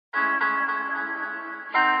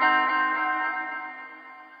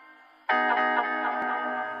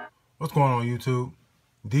What's going on YouTube?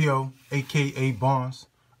 Dio, aka Bonds,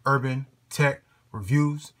 Urban Tech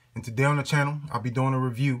Reviews. And today on the channel, I'll be doing a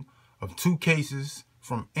review of two cases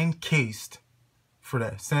from Encased for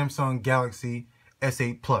that Samsung Galaxy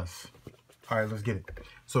S8 Plus. Alright, let's get it.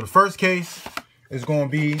 So the first case is going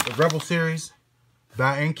to be the Rebel series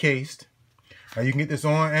by Encased. You can get this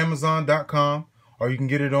on Amazon.com or you can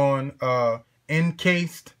get it on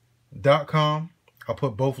Encased.com. I'll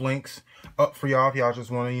put both links up for y'all if y'all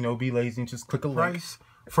just want to, be lazy and just click a link. Price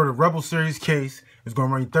for the Rebel series case is going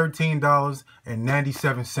to run you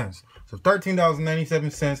 $13.97. So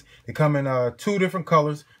 $13.97. They come in two different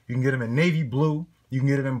colors. You can get them in navy blue. You can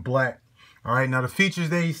get it in black. All right. Now the features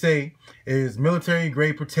they say is military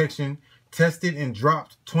grade protection, tested and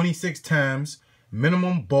dropped 26 times,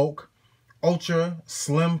 minimum bulk, ultra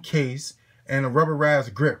slim case, and a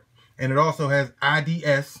rubberized grip. And it also has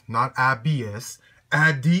IDS, not IBS,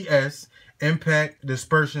 IDS, impact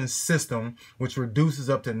dispersion system, which reduces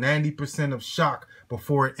up to 90% of shock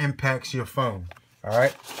before it impacts your phone. All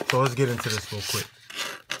right, so let's get into this real quick.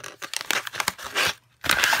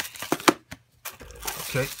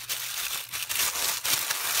 Okay.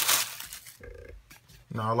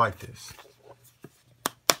 Now I like this.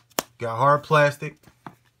 Got hard plastic.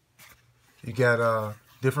 You got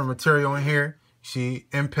different material in here. See,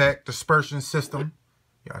 impact dispersion system.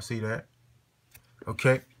 Y'all see that?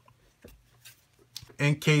 Okay.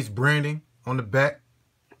 Encased branding on the back.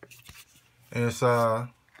 And it's a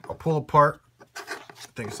pull apart. I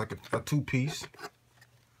think it's like a two-piece.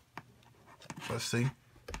 Let's see.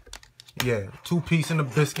 Yeah, two-piece in a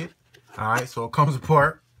biscuit. Alright, so it comes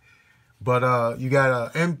apart. But you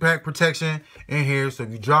got impact protection in here. So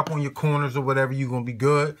if you drop on your corners or whatever, you're going to be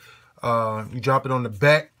good. You drop it on the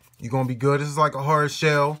back, you're going to be good. This is like a hard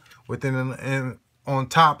shell within on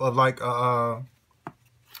top of like a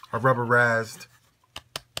rubberized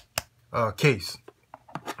case.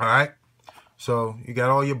 All right, so you got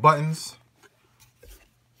all your buttons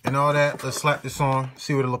and all that. Let's slap this on,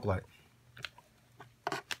 see what it look like.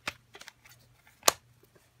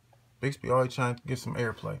 Bixby always trying to get some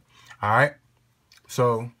airplay. All right,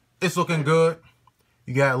 so it's looking good.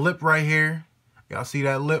 You got a lip right here. Y'all see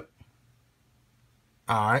that lip?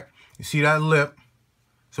 All right, you see that lip?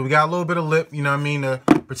 So we got a little bit of lip, you know what I mean, to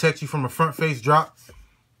protect you from a front face drop.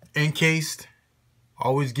 Encased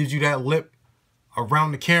always gives you that lip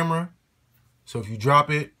around the camera. So if you drop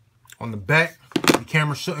it on the back, the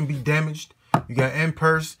camera shouldn't be damaged. You got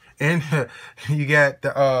in-purse and you got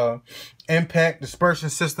the impact dispersion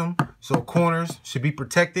system. So corners should be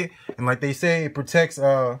protected. And like they say, it protects,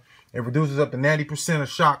 it reduces up to 90% of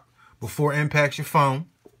shock before it impacts your phone.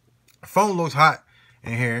 The phone looks hot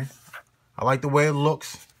in here. I like the way it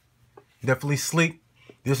looks. Definitely sleek.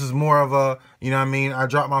 This is more of a, you know what I mean, I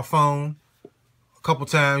dropped my phone a couple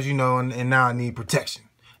times, and now I need protection.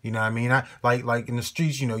 You know what I mean? I like in the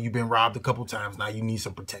streets, you've been robbed a couple times. Now you need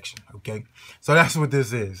some protection. Okay. So that's what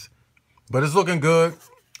this is. But it's looking good.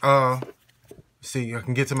 See, I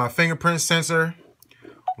can get to my fingerprint sensor.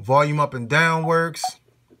 Volume up and down works.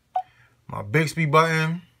 My Bixby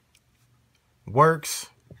button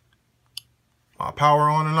works. My power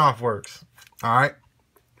on and off works. All right.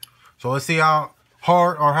 So let's see how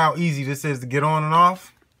hard or how easy this is to get on and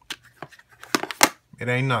off. It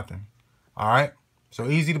ain't nothing. All right. So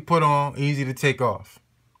easy to put on, easy to take off.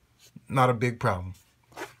 Not a big problem.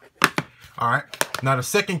 All right. Now the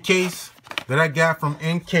second case that I got from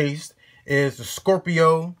Encased is the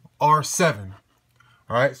Scorpio R7.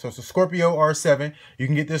 All right. So it's a Scorpio R7. You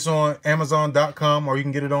can get this on Amazon.com or you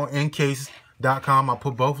can get it on Encased.com. I'll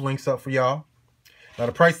put both links up for y'all. Now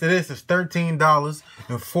the price of this is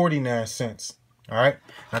 $13.49. All right.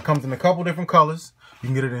 Now it comes in a couple different colors. You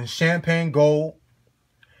can get it in champagne gold.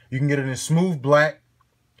 You can get it in smooth black.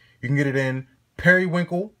 You can get it in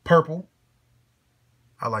periwinkle purple.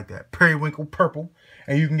 I like that. Periwinkle purple.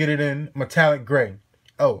 And you can get it in metallic gray.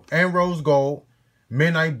 Oh, and rose gold,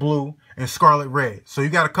 midnight blue, and scarlet red. So you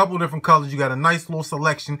got a couple different colors. You got a nice little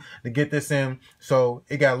selection to get this in. So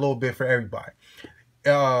it got a little bit for everybody.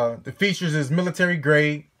 The features is military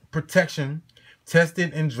grade protection,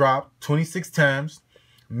 tested and dropped 26 times,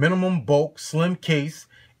 minimum bulk, slim case,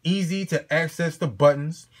 easy to access the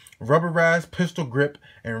buttons, rubberized pistol grip,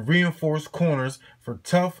 and reinforced corners for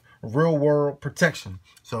tough real world protection.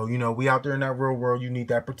 So, we out there in that real world, you need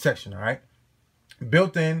that protection, all right?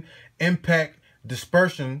 Built-in impact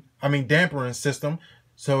dampening system.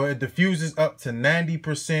 So it diffuses up to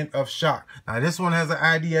 90% of shock. Now this one has an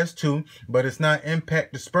IDS too, but it's not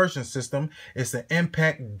impact dispersion system. It's an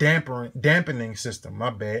impact dampening system.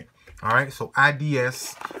 My bad. All right. So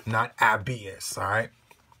IDS, not IBS. All right.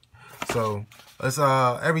 So let's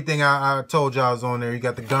everything I told y'all is on there. You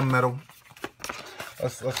got the gunmetal.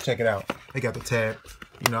 Let's check it out. They got the tab.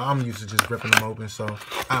 You know, I'm used to just ripping them open, so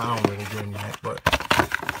I don't really get in that. But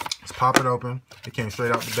let's pop it open. It came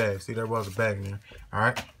straight out the bag. See, there was a bag in there. All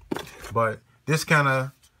right. But this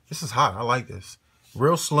is hot. I like this.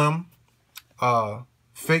 Real slim.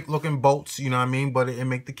 Fake looking bolts, you know what I mean? But it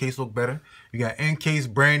make the case look better. You got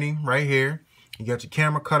Encased branding right here. You got your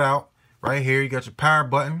camera cut out right here. You got your power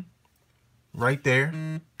button right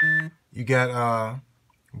there. You got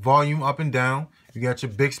volume up and down. You got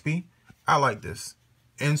your Bixby. I like this.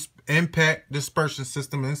 Impact dispersion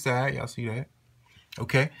system inside. Y'all see that?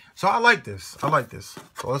 Okay. So I like this. I like this.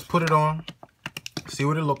 So let's put it on. See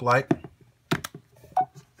what it look like.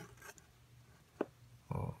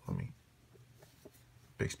 Oh, let me.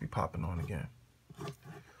 Bixby popping on again.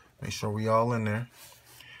 Make sure we all in there.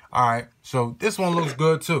 All right. So this one looks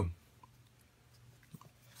good too.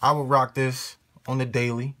 I would rock this on the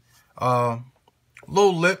daily.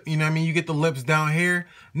 Little lip, you know what I mean? You get the lips down here.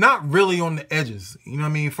 Not really on the edges. You know what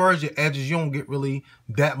I mean? As far as your edges, you don't get really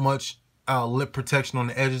that much lip protection on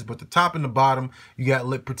the edges. But the top and the bottom, you got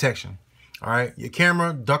lip protection. All right? Your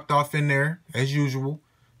camera ducked off in there, as usual.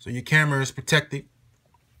 So your camera is protected.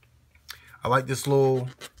 I like this little,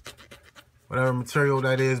 whatever material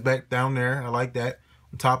that is back down there. I like that.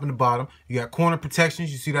 On top and the bottom. You got corner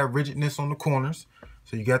protections. You see that rigidness on the corners.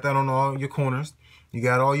 So you got that on all your corners. You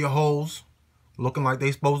got all your holes looking like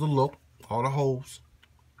they supposed to look. All the holes.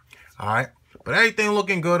 Alright. But everything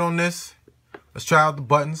looking good on this. Let's try out the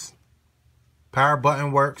buttons. Power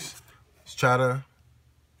button works. Let's try the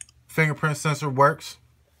fingerprint sensor works.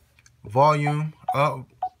 Volume up.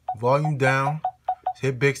 Volume down. Let's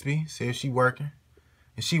hit Bixby. See if she working.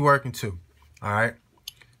 And she working too. Alright.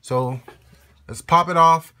 So let's pop it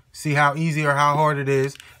off. See how easy or how hard it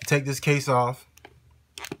is to take this case off.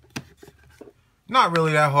 Not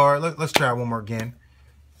really that hard. Let's try one more again.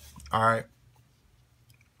 All right.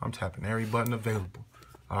 I'm tapping every button available.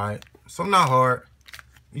 All right. So not hard.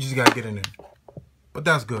 You just got to get in there. But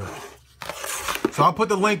that's good. So I'll put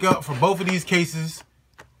the link up for both of these cases.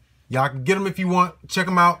 Y'all can get them if you want. Check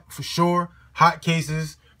them out for sure. Hot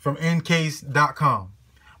cases from Encased.com.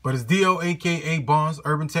 But it's DOAKABONDS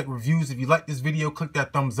Urban Tech Reviews. If you like this video, click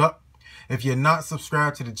that thumbs up. If you're not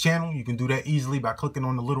subscribed to the channel, you can do that easily by clicking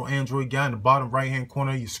on the little Android guy in the bottom right-hand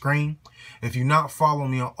corner of your screen. If you're not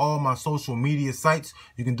following me on all my social media sites,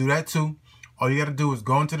 you can do that too. All you got to do is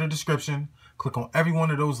go into the description, click on every one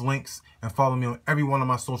of those links, and follow me on every one of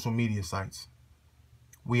my social media sites.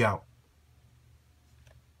 We out.